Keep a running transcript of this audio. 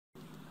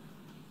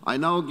I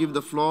now give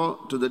the floor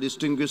to the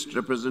distinguished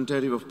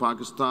representative of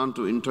Pakistan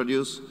to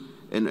introduce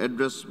an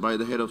address by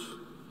the head of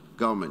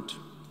government.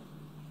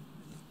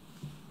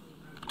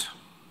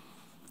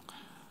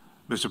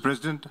 Mr.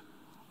 President,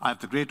 I have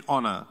the great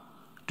honor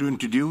to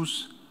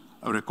introduce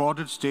a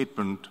recorded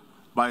statement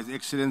by His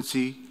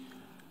Excellency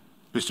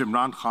Mr.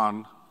 Imran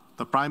Khan,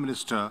 the Prime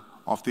Minister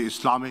of the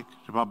Islamic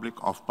Republic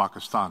of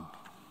Pakistan.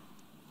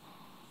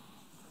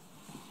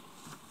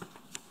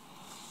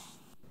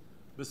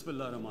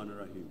 Bismillah ar-Rahman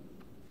ar-Rahim.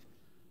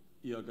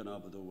 Iyaka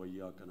na'budu wa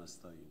iyaka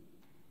nasta'in.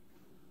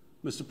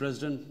 Mr.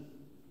 President,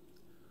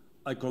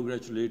 I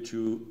congratulate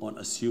you on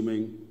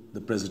assuming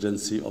the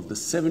presidency of the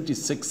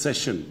 76th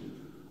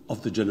session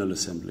of the General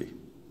Assembly.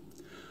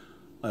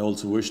 I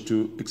also wish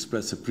to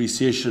express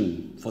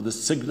appreciation for the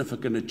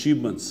significant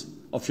achievements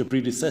of your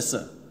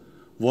predecessor,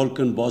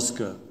 Volkan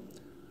Bozkır,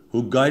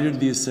 who guided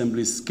the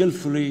Assembly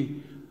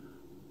skillfully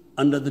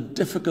under the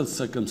difficult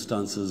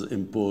circumstances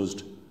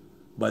imposed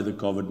by the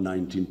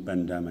COVID-19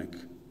 pandemic.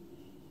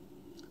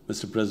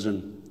 Mr.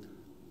 President,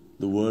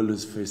 the world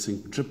is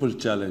facing triple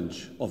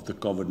challenge of the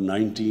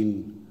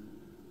COVID-19,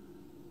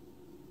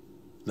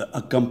 the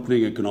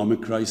accompanying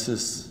economic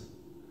crisis,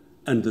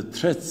 and the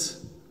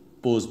threats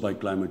posed by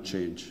climate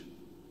change.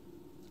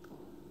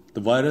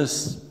 The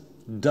virus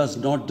does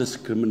not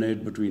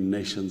discriminate between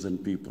nations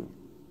and people,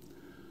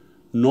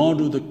 nor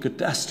do the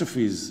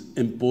catastrophes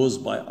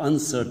imposed by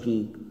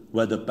uncertain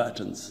weather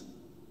patterns.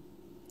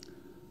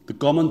 The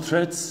common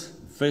threats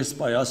faced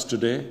by us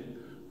today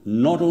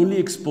not only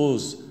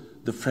expose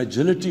the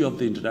fragility of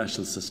the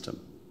international system,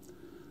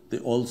 they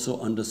also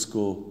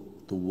underscore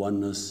the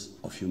oneness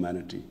of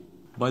humanity.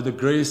 By the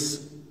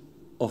grace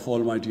of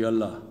Almighty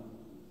Allah,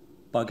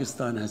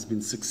 Pakistan has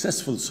been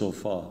successful so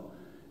far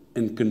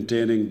in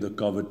containing the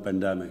COVID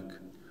pandemic.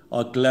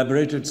 Our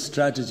collaborated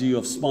strategy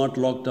of smart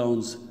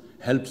lockdowns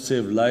helped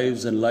save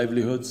lives and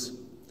livelihoods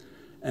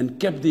and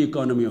kept the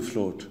economy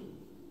afloat.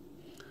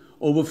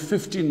 Over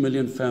 15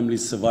 million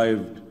families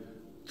survived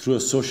through a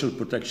social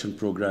protection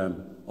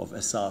program of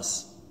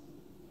Asas.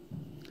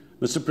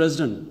 Mr.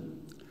 President,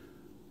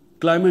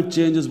 climate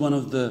change is one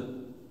of the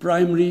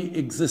primary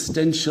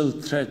existential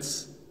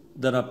threats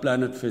that our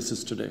planet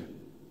faces today.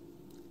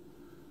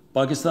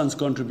 Pakistan's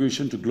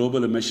contribution to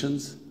global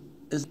emissions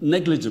is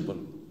negligible,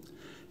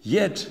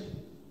 yet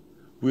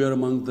we are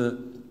among the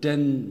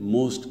 10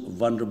 most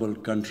vulnerable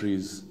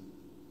countries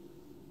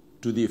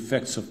to the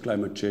effects of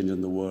climate change in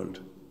the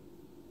world.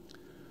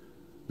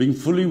 Being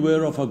fully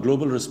aware of our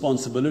global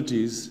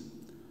responsibilities,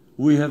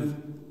 we have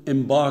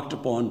embarked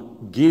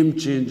upon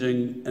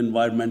game-changing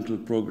environmental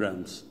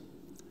programs,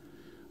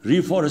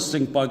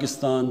 reforesting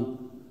Pakistan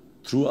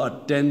through our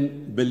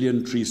 10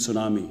 billion tree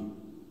tsunami,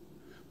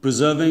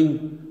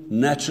 preserving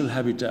natural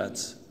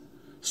habitats,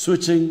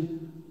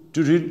 switching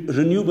to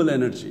renewable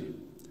energy,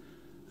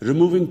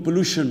 removing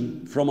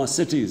pollution from our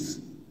cities,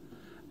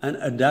 and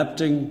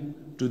adapting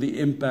to the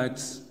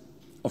impacts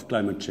of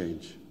climate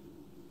change.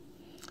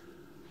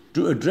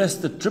 To address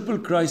the triple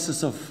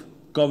crisis of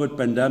COVID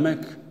pandemic,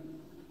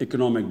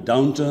 economic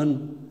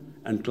downturn,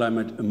 and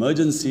climate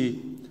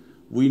emergency,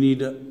 we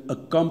need a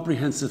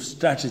comprehensive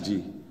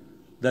strategy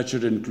that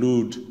should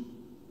include,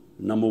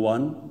 number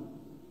one,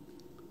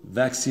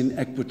 vaccine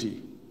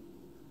equity.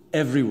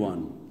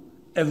 Everyone,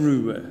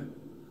 everywhere,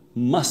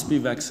 must be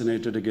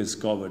vaccinated against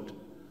COVID,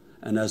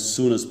 and as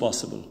soon as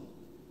possible.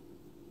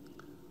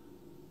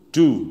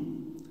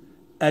 Two,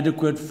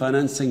 adequate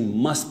financing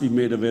must be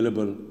made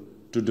available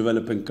to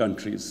developing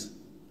countries.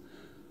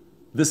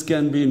 This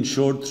can be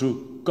ensured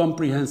through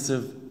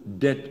comprehensive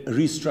debt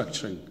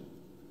restructuring,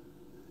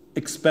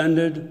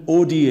 expanded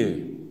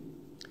ODA,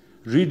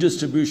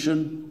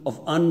 redistribution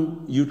of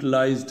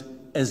unutilized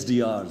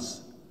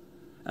SDRs,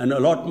 and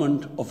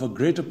allotment of a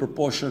greater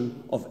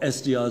proportion of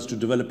SDRs to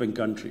developing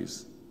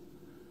countries.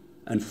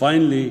 And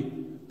finally,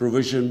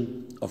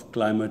 provision of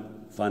climate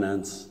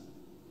finance.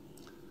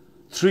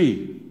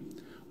 Three,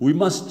 we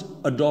must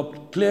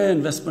adopt clear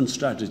investment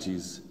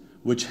strategies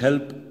which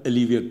help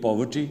alleviate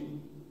poverty,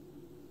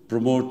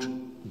 promote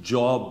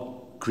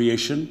job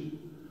creation,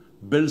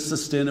 build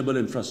sustainable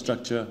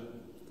infrastructure,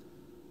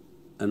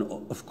 and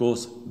of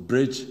course,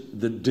 bridge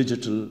the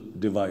digital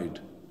divide.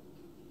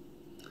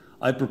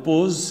 I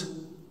propose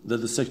that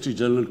the Secretary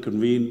General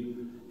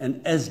convene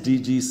an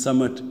SDG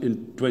summit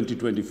in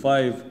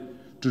 2025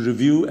 to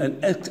review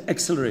and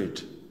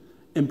accelerate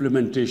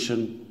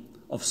implementation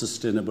of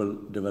sustainable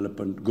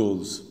development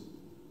goals.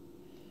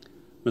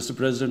 Mr.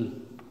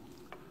 President,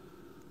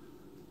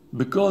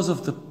 because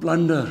of the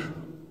plunder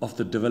of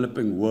the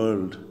developing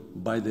world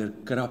by their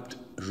corrupt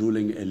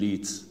ruling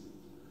elites,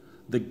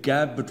 the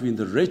gap between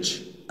the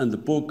rich and the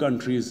poor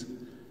countries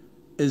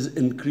is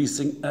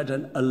increasing at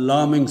an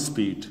alarming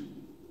speed.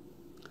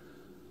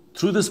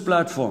 Through this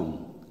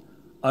platform,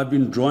 I've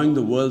been drawing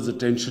the world's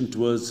attention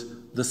towards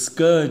the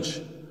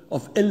scourge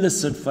of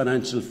illicit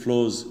financial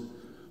flows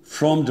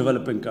from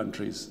developing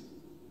countries.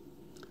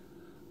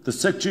 The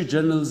Secretary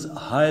General's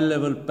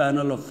high-level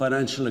panel of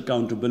financial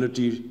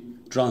accountability,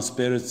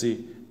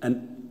 transparency,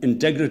 and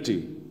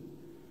integrity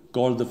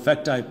called the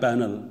Facti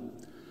Panel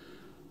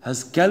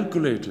has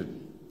calculated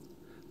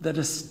that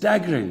a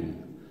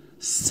staggering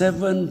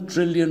 $7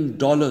 trillion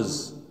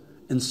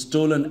in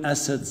stolen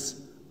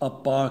assets are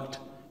parked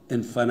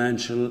in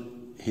financial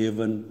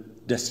haven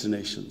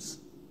destinations.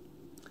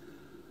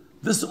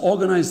 This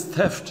organized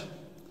theft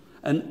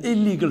and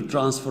illegal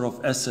transfer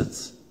of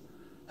assets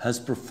has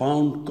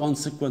profound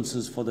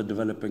consequences for the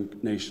developing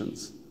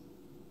nations.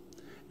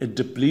 It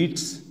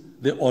depletes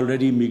their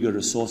already meager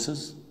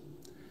resources,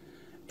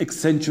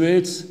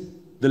 accentuates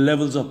the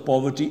levels of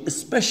poverty,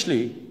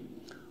 especially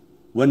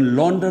when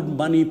laundered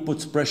money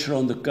puts pressure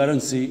on the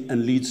currency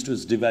and leads to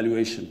its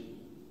devaluation.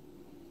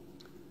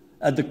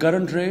 At the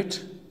current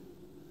rate,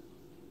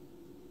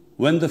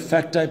 when the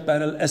Facti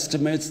Panel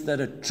estimates that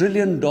 $1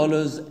 trillion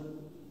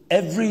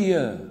every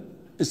year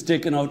is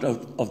taken out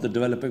of the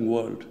developing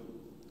world,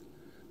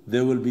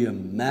 there will be a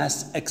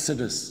mass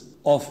exodus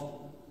of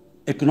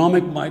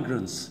economic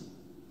migrants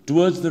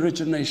towards the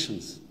richer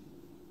nations.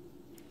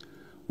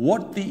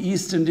 What the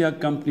East India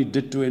Company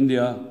did to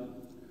India,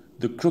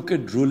 the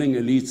crooked ruling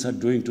elites are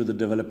doing to the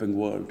developing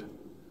world,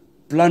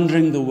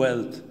 plundering the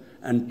wealth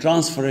and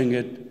transferring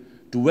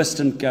it to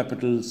Western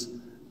capitals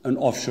and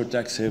offshore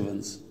tax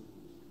havens.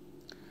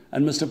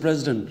 And Mr.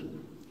 President,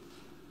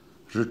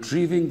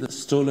 retrieving the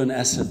stolen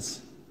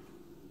assets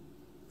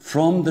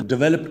from the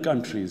developed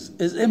countries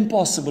is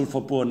impossible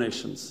for poor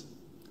nations.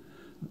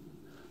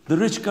 The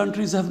rich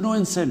countries have no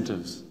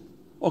incentives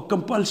or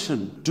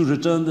compulsion to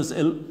return this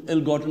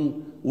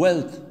ill-gotten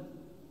wealth.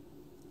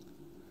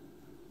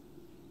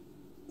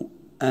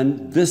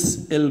 And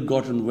this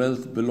ill-gotten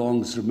wealth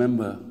belongs,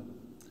 remember,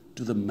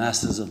 to the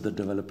masses of the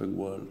developing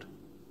world.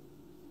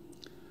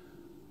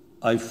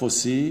 I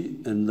foresee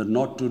in the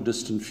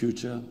not-too-distant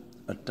future,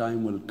 a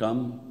time will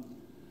come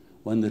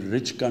when the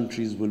rich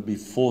countries will be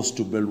forced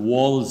to build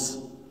walls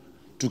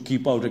to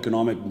keep out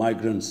economic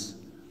migrants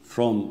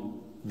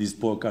from these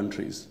poor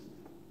countries.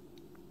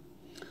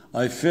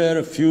 I fear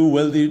a few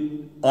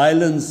wealthy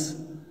islands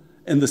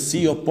in the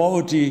sea of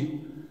poverty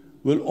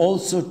will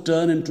also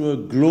turn into a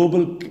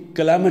global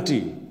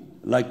calamity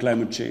like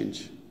climate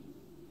change.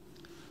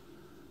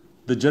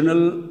 The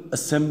General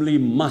Assembly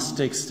must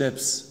take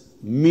steps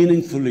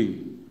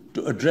meaningfully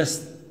to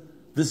address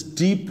this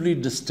deeply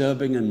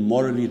disturbing and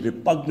morally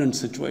repugnant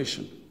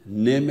situation,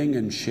 naming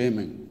and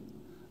shaming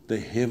the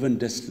haven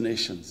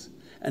destinations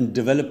and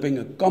developing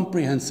a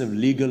comprehensive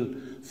legal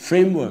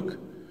framework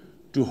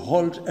to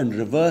halt and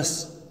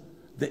reverse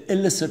the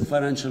illicit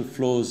financial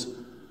flows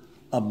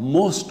are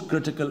most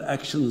critical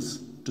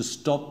actions to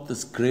stop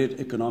this great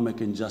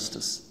economic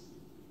injustice.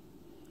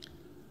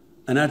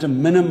 And at a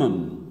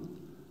minimum,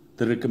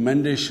 the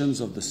recommendations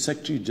of the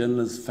Secretary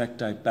General's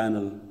Facti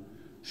Panel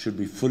should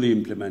be fully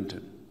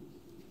implemented.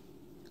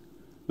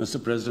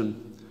 Mr. President,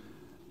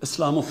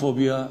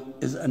 Islamophobia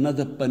is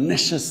another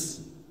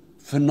pernicious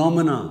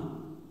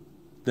phenomenon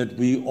that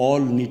we all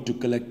need to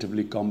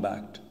collectively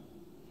combat.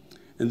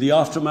 In the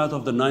aftermath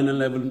of the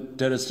 9/11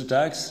 terrorist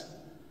attacks,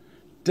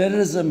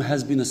 terrorism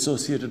has been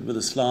associated with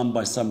Islam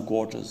by some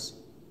quarters.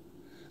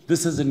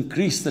 This has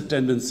increased the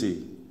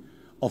tendency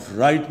of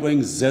right-wing,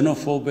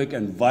 xenophobic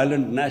and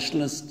violent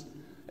nationalists,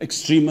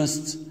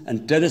 extremists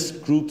and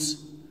terrorist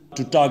groups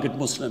to target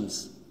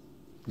Muslims.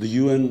 The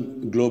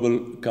UN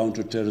Global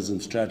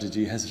Counter-Terrorism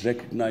Strategy has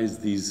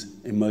recognized these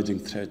emerging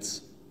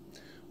threats.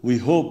 We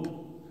hope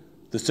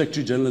the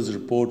Secretary General's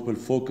report will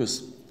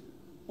focus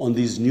on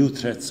these new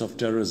threats of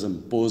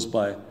terrorism posed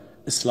by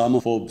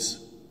Islamophobes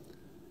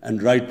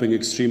and right-wing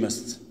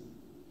extremists.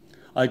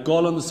 I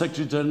call on the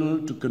Secretary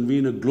General to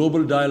convene a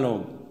global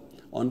dialogue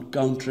on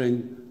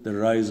countering the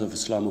rise of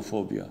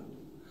Islamophobia.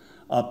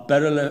 Our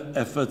parallel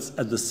efforts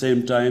at the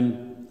same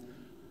time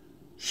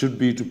should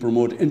be to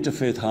promote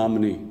interfaith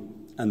harmony,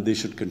 and they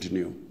should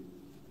continue.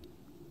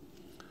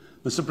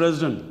 Mr.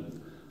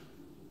 President,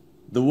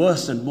 the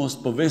worst and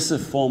most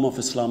pervasive form of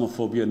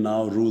Islamophobia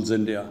now rules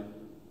India.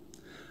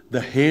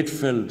 The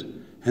hate-filled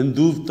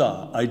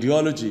Hindutva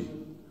ideology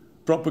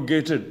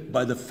propagated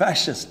by the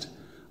fascist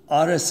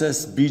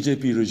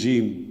RSS-BJP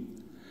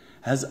regime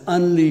has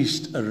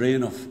unleashed a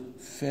reign of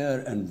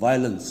fear and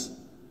violence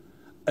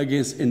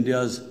against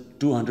India's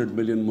 200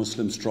 million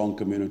Muslim-strong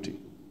community.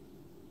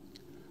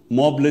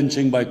 Mob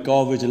lynching by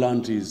cow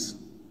vigilantes,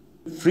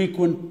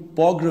 frequent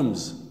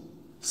pogroms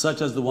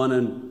such as the one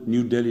in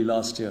New Delhi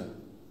last year,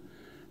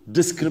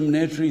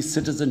 discriminatory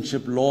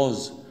citizenship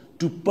laws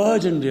to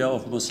purge India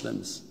of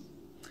Muslims,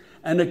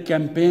 and a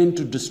campaign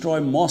to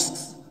destroy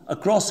mosques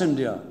across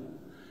India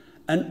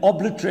and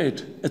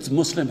obliterate its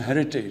Muslim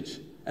heritage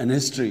and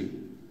history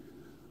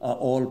are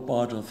all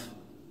part of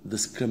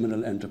this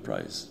criminal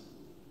enterprise.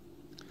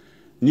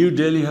 New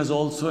Delhi has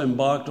also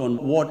embarked on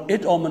what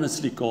it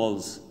ominously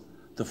calls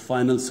the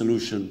final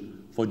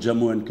solution for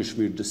Jammu and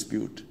Kashmir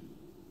dispute.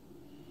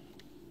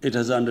 It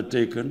has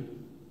undertaken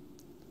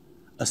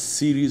a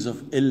series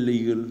of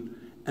illegal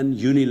and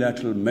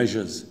unilateral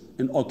measures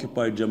in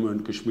occupied Jammu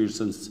and Kashmir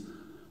since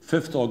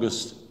 5th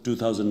August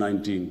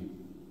 2019.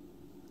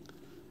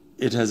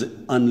 It has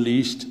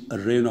unleashed a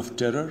reign of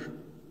terror,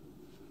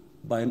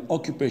 by an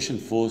occupation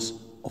force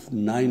of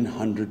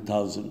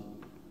 900,000.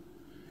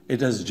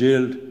 It has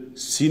jailed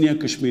senior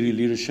Kashmiri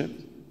leadership,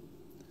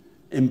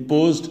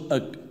 imposed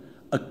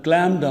a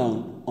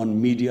clampdown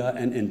on media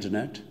and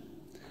internet,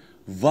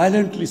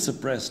 violently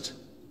suppressed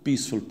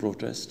peaceful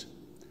protest,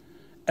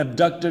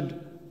 abducted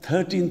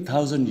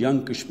 13,000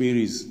 young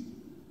Kashmiris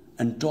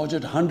and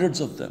tortured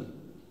hundreds of them.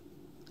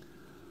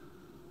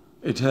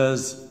 It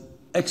has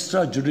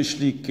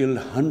extrajudicially killed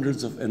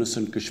hundreds of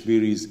innocent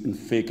Kashmiris in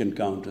fake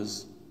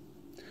encounters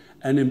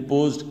and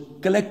imposed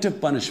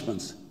collective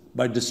punishments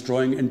by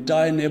destroying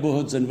entire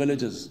neighborhoods and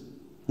villages.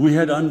 We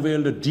had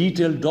unveiled a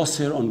detailed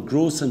dossier on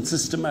gross and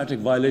systematic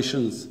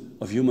violations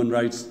of human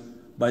rights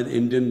by the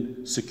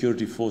Indian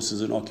security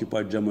forces in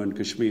occupied Jammu and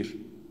Kashmir.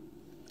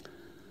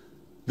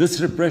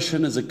 This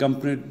repression is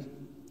accompanied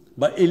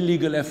by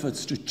illegal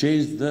efforts to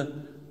change the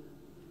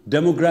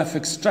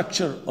demographic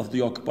structure of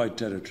the occupied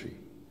territory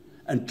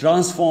and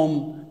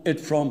transform it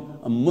from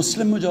a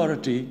Muslim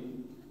majority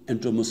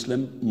into a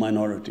Muslim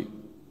minority.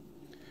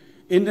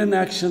 Indian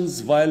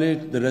actions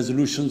violate the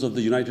resolutions of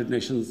the United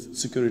Nations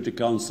Security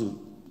Council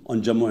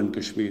on Jammu and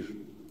Kashmir.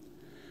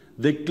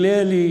 They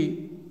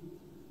clearly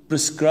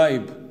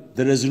prescribe,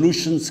 the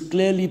resolutions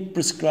clearly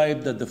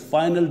prescribe that the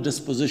final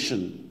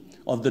disposition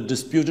of the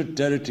disputed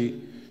territory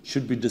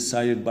should be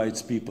decided by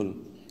its people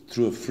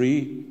through a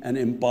free and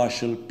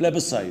impartial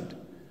plebiscite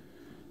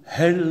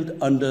held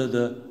under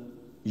the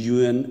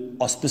UN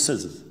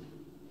auspices.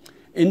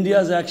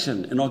 India's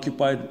action in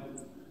occupied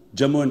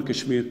Jammu and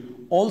Kashmir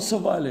also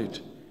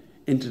violate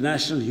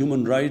international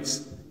human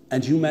rights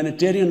and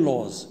humanitarian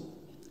laws,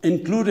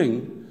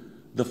 including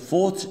the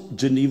 4th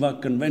Geneva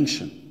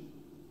Convention,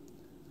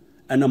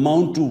 and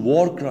amount to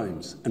war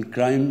crimes and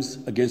crimes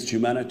against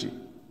humanity.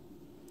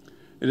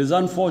 It is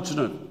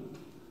unfortunate,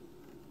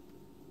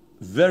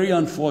 very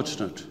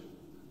unfortunate,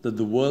 that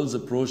the world's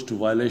approach to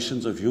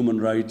violations of human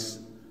rights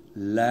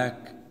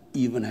lack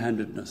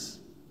even-handedness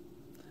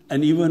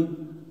and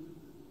even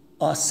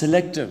are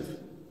selective.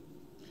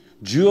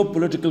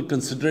 Geopolitical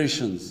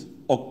considerations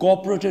or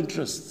corporate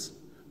interests,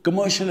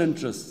 commercial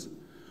interests,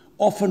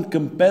 often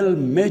compel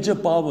major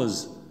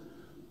powers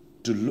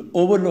to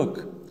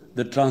overlook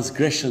the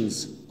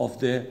transgressions of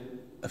their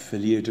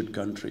affiliated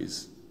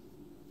countries.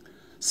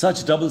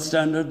 Such double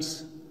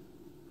standards,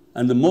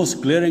 and the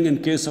most glaring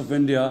in case of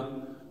India,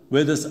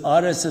 where this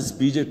RSS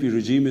BJP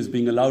regime is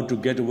being allowed to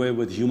get away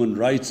with human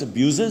rights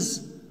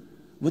abuses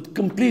with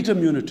complete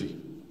immunity.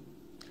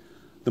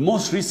 The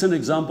most recent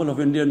example of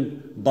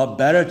Indian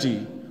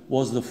barbarity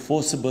was the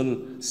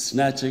forcible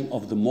snatching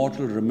of the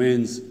mortal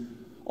remains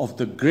of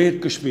the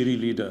great Kashmiri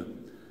leader,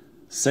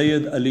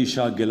 Sayyid Ali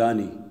Shah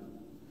Gilani,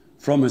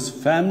 from his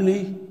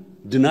family,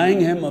 denying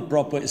him a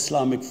proper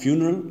Islamic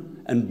funeral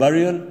and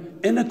burial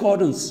in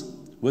accordance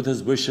with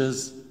his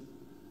wishes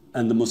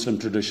and the Muslim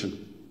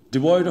tradition.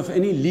 Devoid of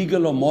any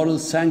legal or moral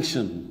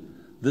sanction,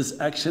 this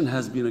action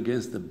has been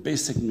against the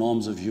basic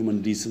norms of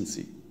human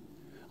decency.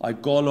 I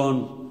call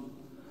on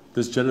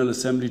this General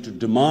Assembly to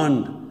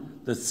demand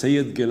that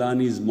Sayyid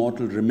Gilani's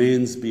mortal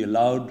remains be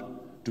allowed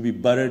to be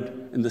buried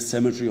in the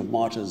cemetery of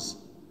martyrs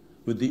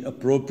with the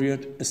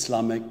appropriate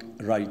Islamic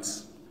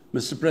rites.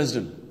 Mr.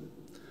 President,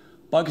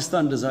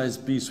 Pakistan desires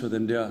peace with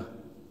India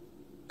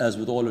as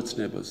with all its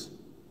neighbors.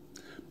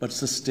 But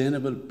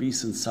sustainable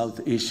peace in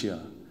South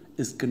Asia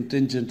is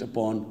contingent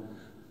upon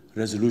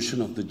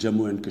resolution of the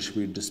Jammu and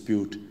Kashmir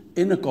dispute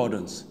in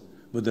accordance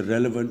with the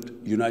relevant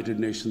United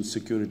Nations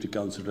Security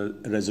Council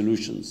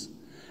resolutions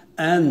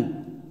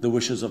and the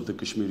wishes of the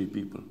Kashmiri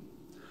people.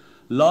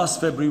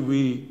 Last February,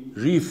 we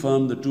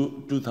reaffirmed the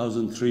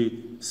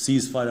 2003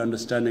 ceasefire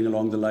understanding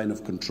along the line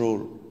of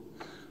control.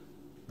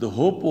 The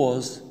hope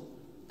was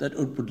that it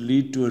would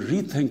lead to a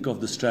rethink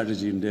of the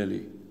strategy in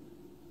Delhi.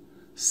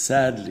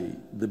 Sadly,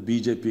 the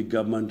BJP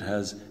government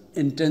has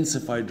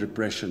intensified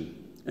repression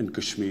in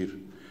Kashmir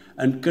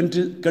and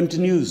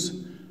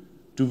continues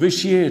to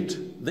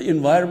vitiate the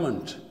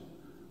environment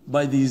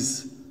by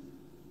these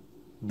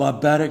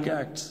barbaric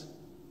acts.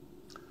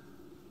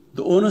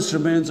 The onus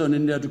remains on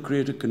India to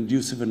create a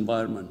conducive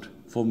environment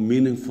for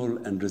meaningful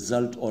and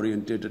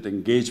result-oriented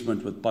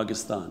engagement with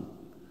Pakistan.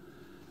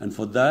 And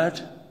for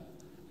that,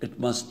 it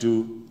must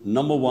do,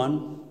 number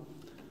one,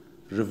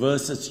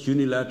 reverse its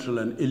unilateral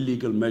and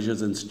illegal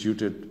measures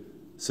instituted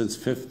since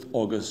 5th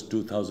August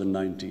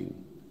 2019.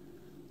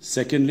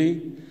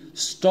 Secondly,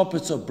 stop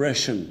its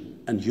oppression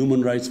and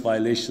human rights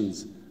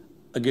violations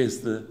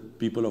against the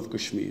people of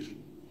Kashmir.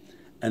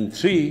 And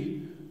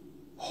three,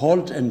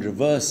 halt and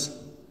reverse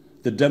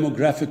the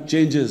demographic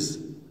changes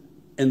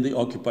in the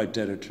occupied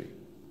territory.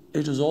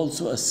 It is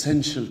also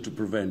essential to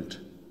prevent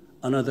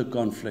another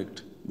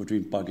conflict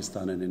between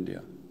Pakistan and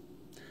India.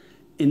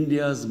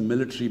 India's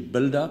military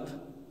buildup,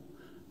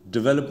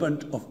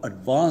 development of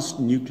advanced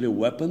nuclear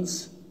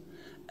weapons,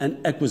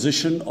 and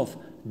acquisition of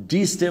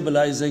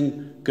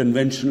destabilizing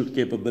conventional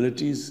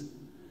capabilities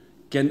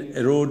can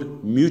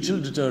erode mutual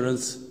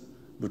deterrence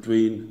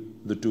between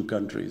the two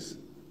countries.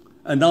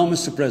 And now,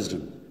 Mr.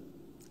 President,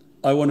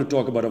 I want to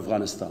talk about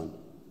Afghanistan.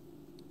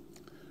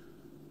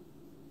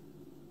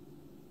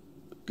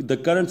 the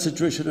current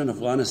situation in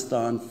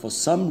Afghanistan, for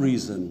some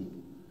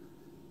reason,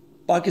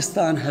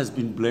 Pakistan has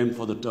been blamed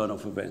for the turn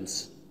of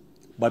events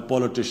by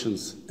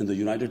politicians in the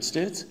United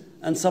States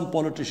and some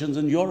politicians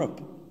in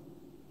Europe.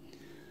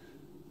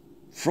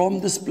 From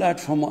this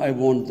platform, I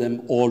want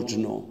them all to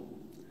know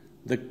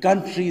the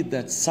country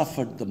that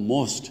suffered the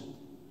most,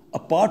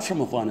 apart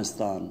from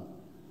Afghanistan,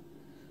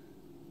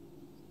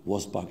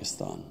 was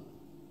Pakistan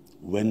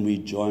when we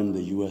joined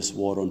the US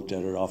war on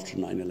terror after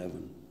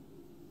 9/11.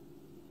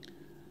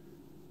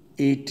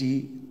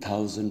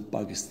 80,000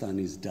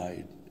 Pakistanis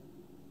died.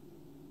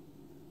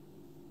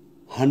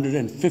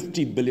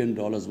 $150 billion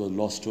was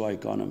lost to our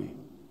economy.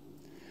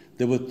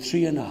 There were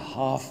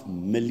 3.5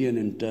 million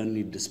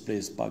internally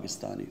displaced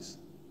Pakistanis.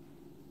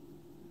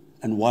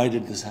 And why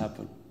did this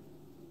happen?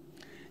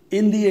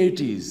 In the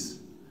 80s,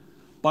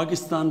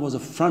 Pakistan was a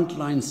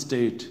frontline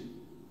state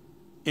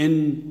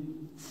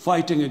in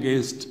fighting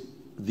against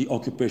the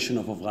occupation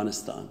of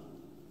Afghanistan.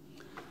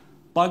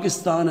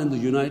 Pakistan and the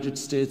United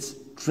States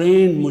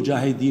trained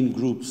mujahideen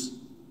groups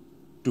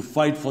to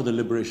fight for the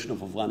liberation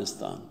of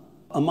Afghanistan.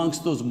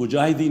 Amongst those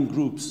mujahideen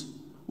groups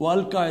were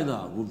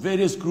Al-Qaeda, were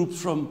various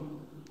groups from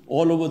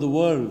all over the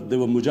world. They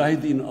were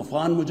mujahideen,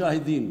 Afghan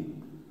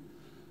mujahideen.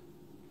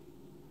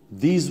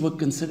 These were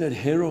considered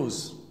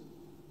heroes.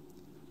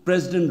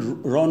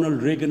 President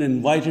Ronald Reagan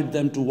invited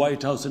them to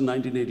White House in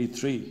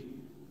 1983.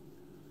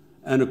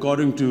 And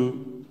according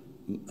to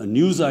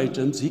news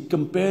items, he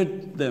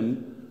compared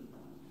them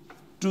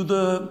to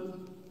the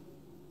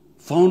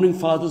founding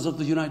fathers of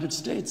the United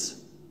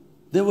States.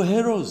 They were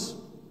heroes.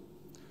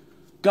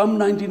 Come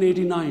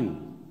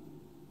 1989,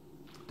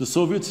 the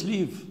Soviets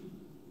leave.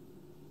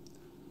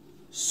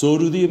 So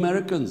do the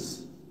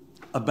Americans,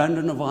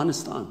 abandon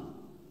Afghanistan.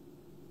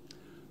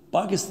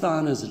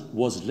 Pakistan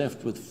was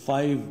left with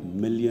 5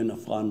 million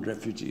Afghan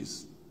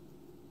refugees.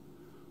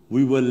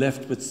 We were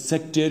left with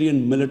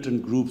sectarian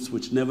militant groups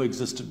which never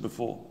existed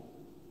before.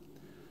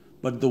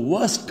 But the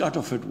worst cut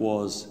of it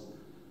was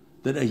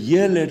that a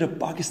year later,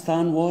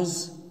 Pakistan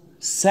was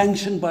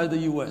sanctioned by the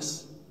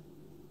US.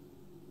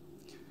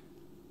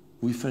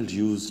 We felt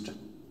used.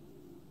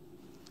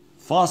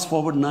 Fast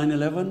forward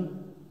 9/11,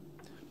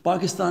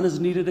 Pakistan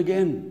is needed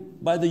again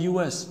by the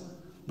US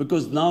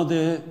because now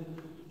their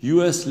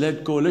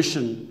US-led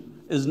coalition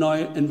is now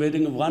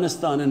invading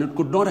Afghanistan, and it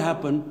could not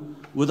happen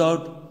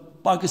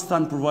without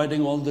Pakistan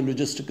providing all the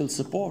logistical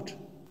support.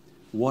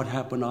 What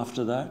happened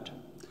after that?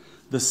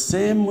 The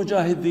same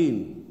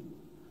mujahideen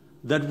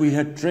that we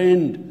had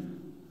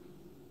trained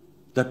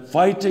that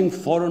fighting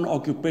foreign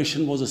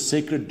occupation was a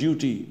sacred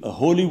duty, a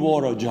holy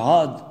war or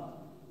jihad,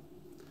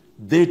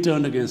 they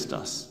turned against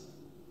us.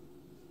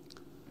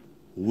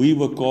 We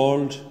were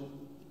called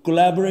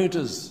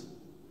collaborators.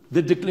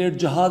 They declared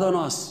jihad on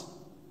us.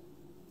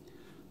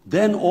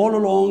 Then all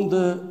along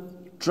the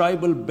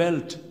tribal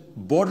belt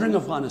bordering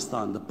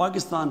Afghanistan, the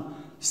Pakistan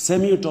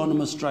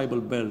semi-autonomous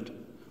tribal belt,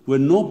 where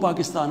no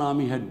Pakistan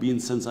army had been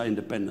since our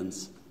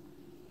independence,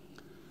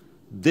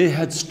 they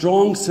had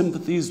strong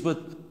sympathies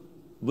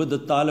with the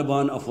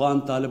Taliban,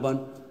 Afghan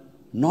Taliban,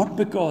 not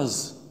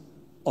because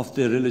of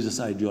their religious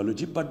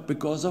ideology, but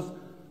because of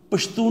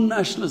Pashtun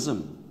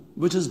nationalism,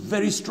 which is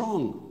very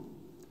strong.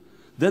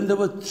 Then there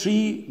were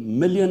 3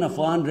 million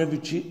Afghan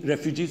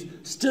refugees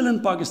still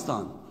in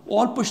Pakistan,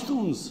 all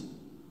Pashtuns,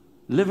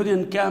 living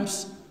in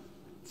camps,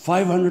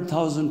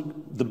 500,000,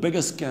 the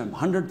biggest camp,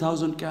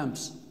 100,000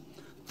 camps.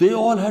 They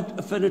all had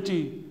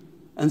affinity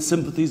and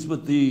sympathies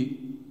with the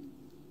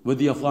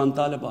Afghan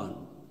Taliban.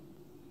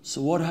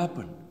 So what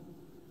happened?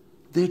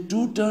 They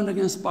too turned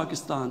against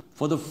Pakistan.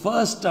 For the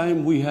first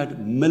time, we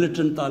had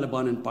militant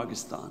Taliban in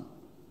Pakistan.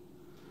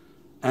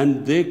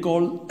 And they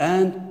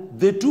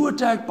too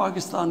attacked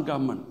Pakistan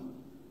government.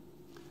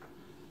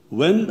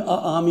 When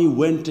our army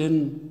went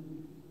in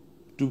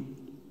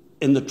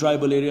the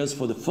tribal areas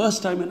for the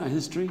first time in our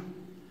history,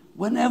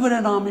 whenever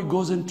an army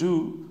goes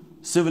into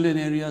civilian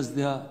areas,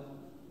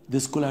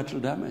 there's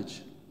collateral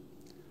damage.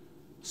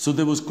 So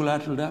there was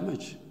collateral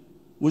damage,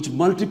 which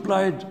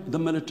multiplied the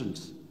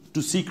militants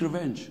to seek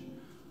revenge.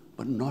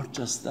 But not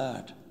just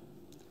that.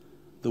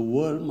 The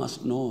world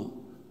must know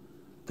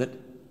that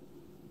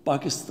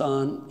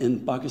in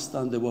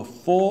Pakistan, there were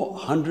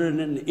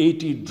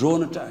 480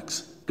 drone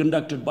attacks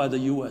conducted by the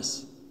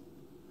US.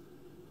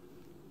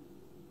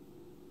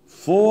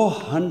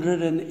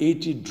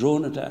 480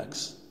 drone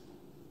attacks.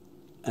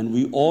 And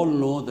we all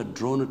know that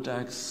drone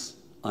attacks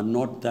are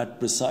not that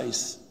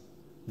precise.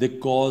 They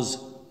cause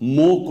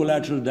more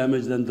collateral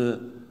damage than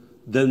the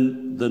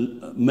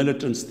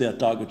militants they are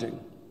targeting.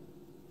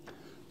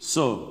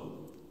 So,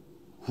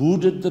 who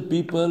did the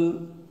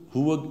people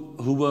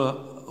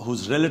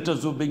whose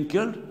relatives were being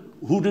killed?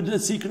 Who did they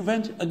seek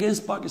revenge?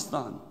 Against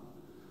Pakistan.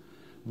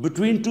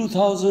 Between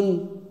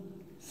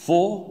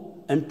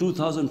 2004 and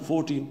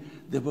 2014,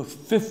 there were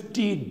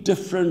 50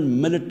 different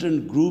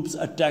militant groups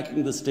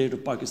attacking the state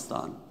of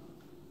Pakistan.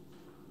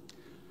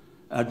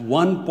 At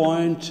one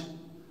point,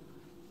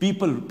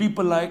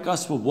 people like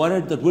us were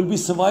worried that will we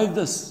survive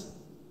this?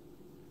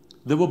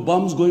 There were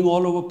bombs going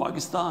all over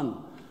Pakistan.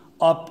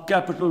 Our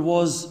capital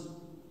was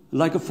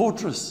like a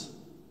fortress.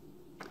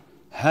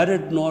 Had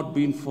it not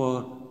been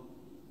for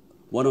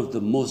one of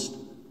the most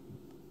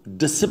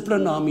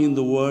disciplined army in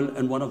the world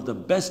and one of the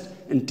best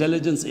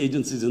intelligence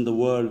agencies in the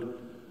world,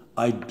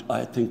 I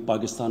think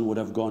Pakistan would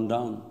have gone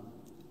down.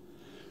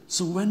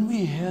 So when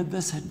we hear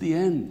this at the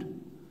end,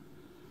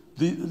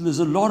 there's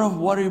a lot of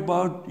worry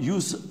about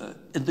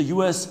in the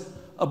US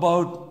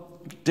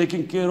about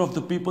taking care of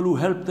the people who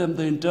helped them,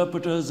 the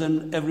interpreters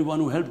and everyone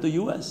who helped the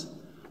US.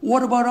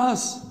 What about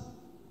us?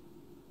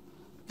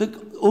 The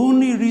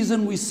only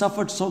reason we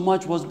suffered so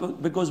much was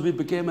because we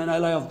became an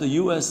ally of the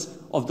US,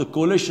 of the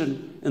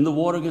coalition in the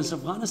war against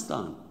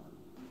Afghanistan,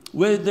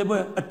 where there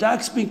were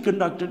attacks being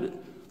conducted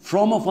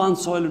from Afghan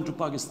soil into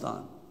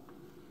Pakistan.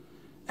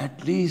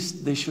 At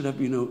least there should have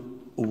been a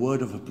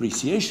word of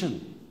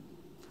appreciation.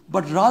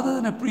 But rather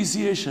than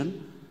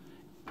appreciation,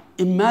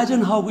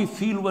 imagine how we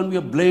feel when we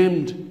are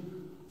blamed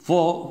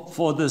for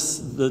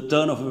the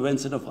turn of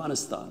events in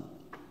Afghanistan.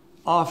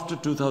 After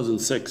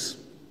 2006,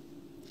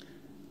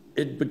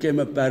 it became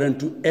apparent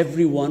to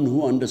everyone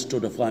who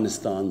understood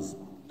Afghanistan's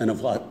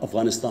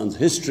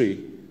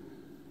history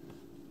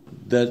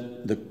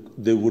that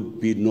there would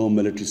be no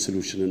military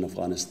solution in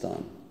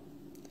Afghanistan.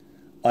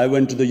 I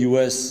went to the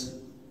US,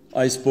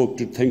 I spoke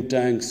to think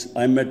tanks,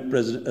 I met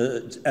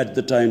at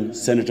the time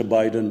Senator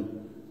Biden,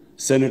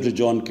 Senator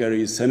John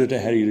Kerry, Senator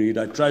Harry Reid.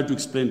 I tried to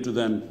explain to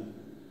them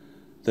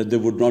that there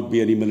would not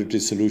be any military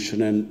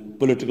solution and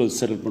political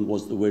settlement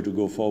was the way to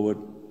go forward.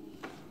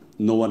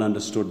 No one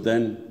understood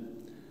then.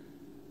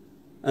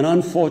 And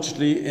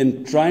unfortunately,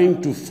 in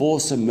trying to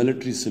force a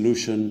military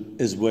solution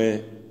is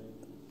where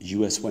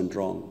US went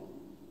wrong.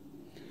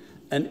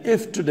 And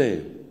if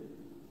today,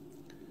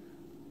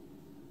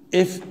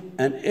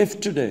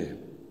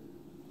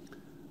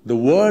 the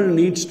world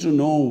needs to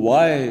know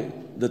why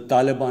the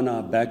Taliban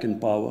are back in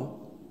power,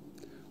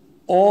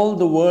 all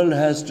the world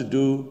has to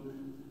do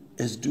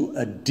is do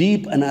a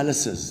deep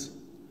analysis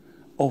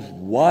of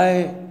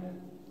why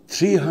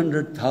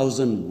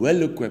 300,000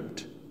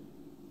 well-equipped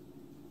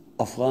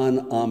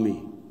Afghan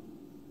army,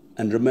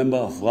 and remember,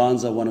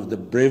 Afghans are one of the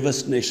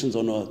bravest nations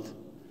on earth.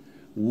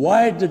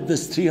 Why did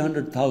this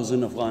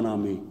 300,000 Afghan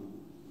army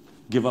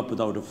give up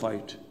without a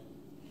fight?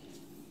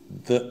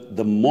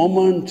 The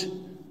moment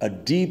a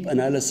deep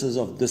analysis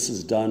of this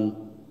is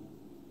done,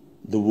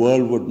 the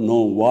world would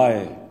know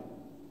why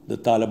the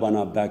Taliban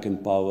are back in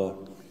power,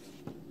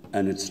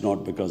 and it's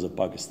not because of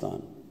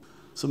Pakistan.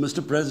 So,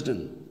 Mr.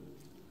 President,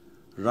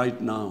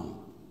 right now,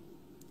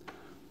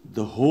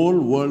 the whole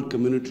world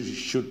community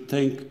should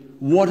think,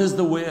 what is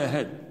the way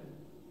ahead?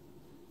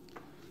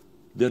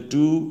 There are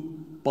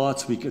two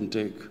paths we can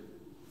take.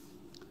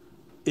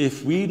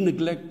 If we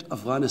neglect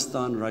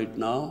Afghanistan right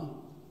now,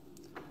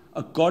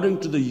 according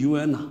to the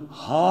UN,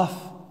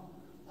 half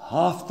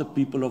the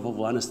people of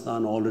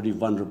Afghanistan are already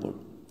vulnerable.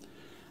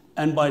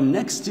 And by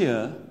next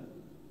year,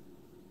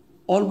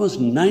 almost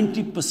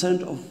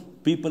 90%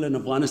 of people in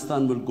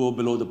Afghanistan will go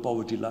below the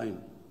poverty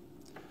line.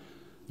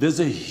 There's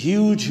a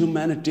huge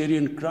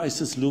humanitarian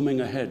crisis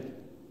looming ahead.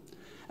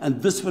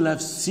 And this will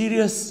have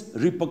serious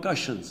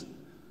repercussions,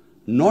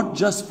 not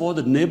just for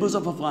the neighbors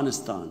of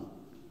Afghanistan,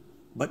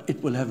 but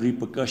it will have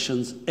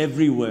repercussions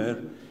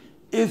everywhere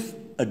if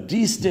a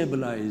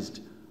destabilized,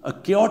 a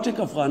chaotic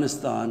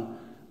Afghanistan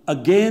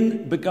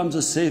again becomes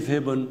a safe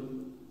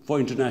haven for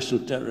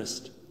international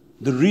terrorists.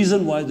 The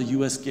reason why the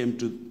US came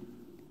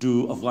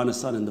to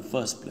Afghanistan in the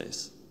first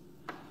place.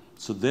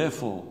 So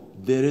therefore,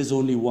 there is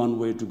only one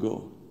way to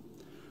go.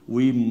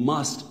 We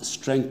must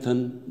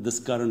strengthen this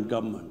current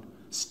government,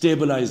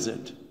 stabilize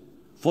it,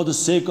 for the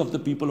sake of the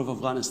people of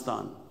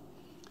Afghanistan.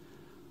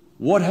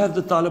 What have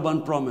the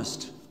Taliban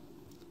promised?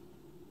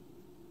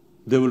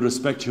 They will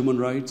respect human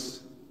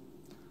rights.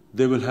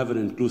 They will have an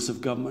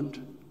inclusive government.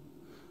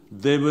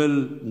 They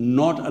will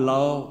not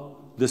allow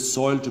this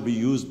soil to be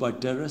used by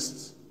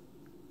terrorists.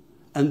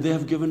 And they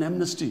have given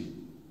amnesty.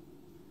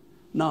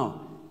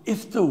 Now,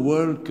 if the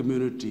world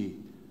community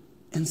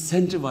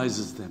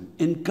incentivizes them,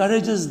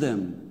 encourages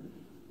them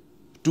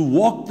to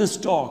walk this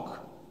talk,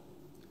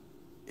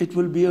 it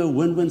will be a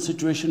win-win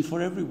situation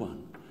for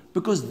everyone.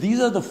 Because these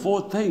are the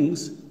four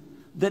things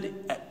that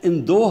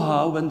in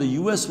Doha, when the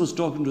US was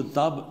talking to the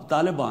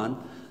Taliban,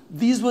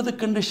 these were the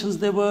conditions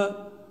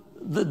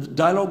the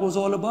dialogue was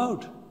all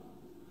about.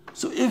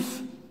 So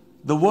if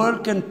the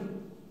world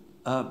can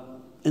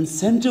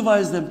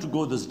incentivize them to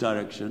go this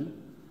direction,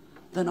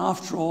 then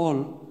after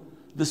all,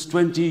 this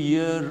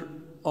 20-year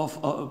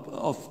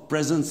of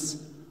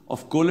presence,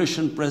 of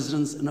coalition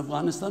presence in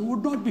Afghanistan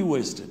would not be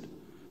wasted,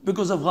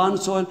 because Afghan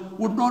soil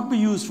would not be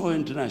used for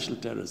international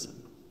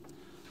terrorism.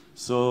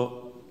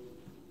 So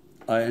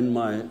I end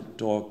my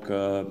talk,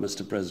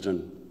 Mr.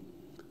 President,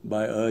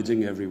 by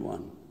urging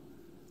everyone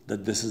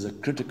that this is a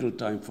critical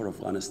time for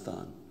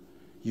Afghanistan.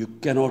 You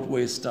cannot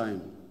waste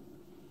time.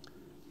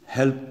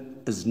 Help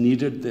is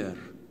needed there.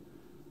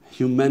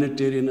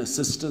 Humanitarian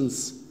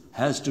assistance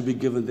has to be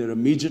given there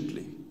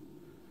immediately.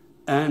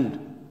 And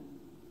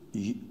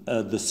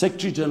the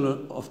Secretary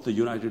General of the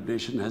United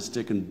Nations has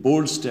taken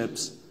bold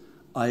steps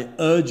I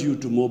urge you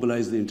to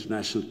mobilize the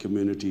international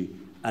community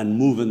and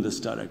move in this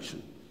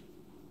direction.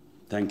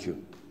 Thank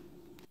you.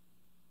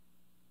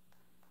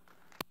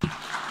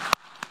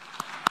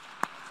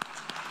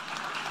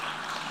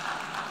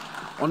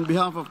 On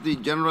behalf of the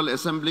General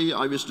Assembly,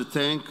 I wish to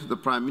thank the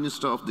Prime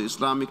Minister of the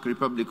Islamic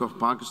Republic of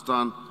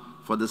Pakistan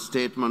for the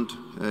statement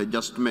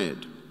just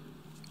made.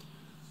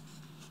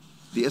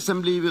 The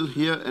Assembly will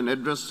hear an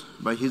address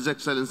by His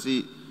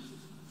Excellency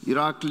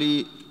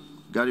Irakli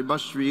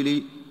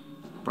Garibashvili,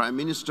 Prime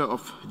Minister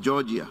of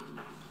Georgia.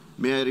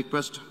 May I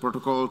request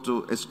protocol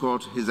to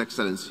escort His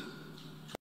Excellency.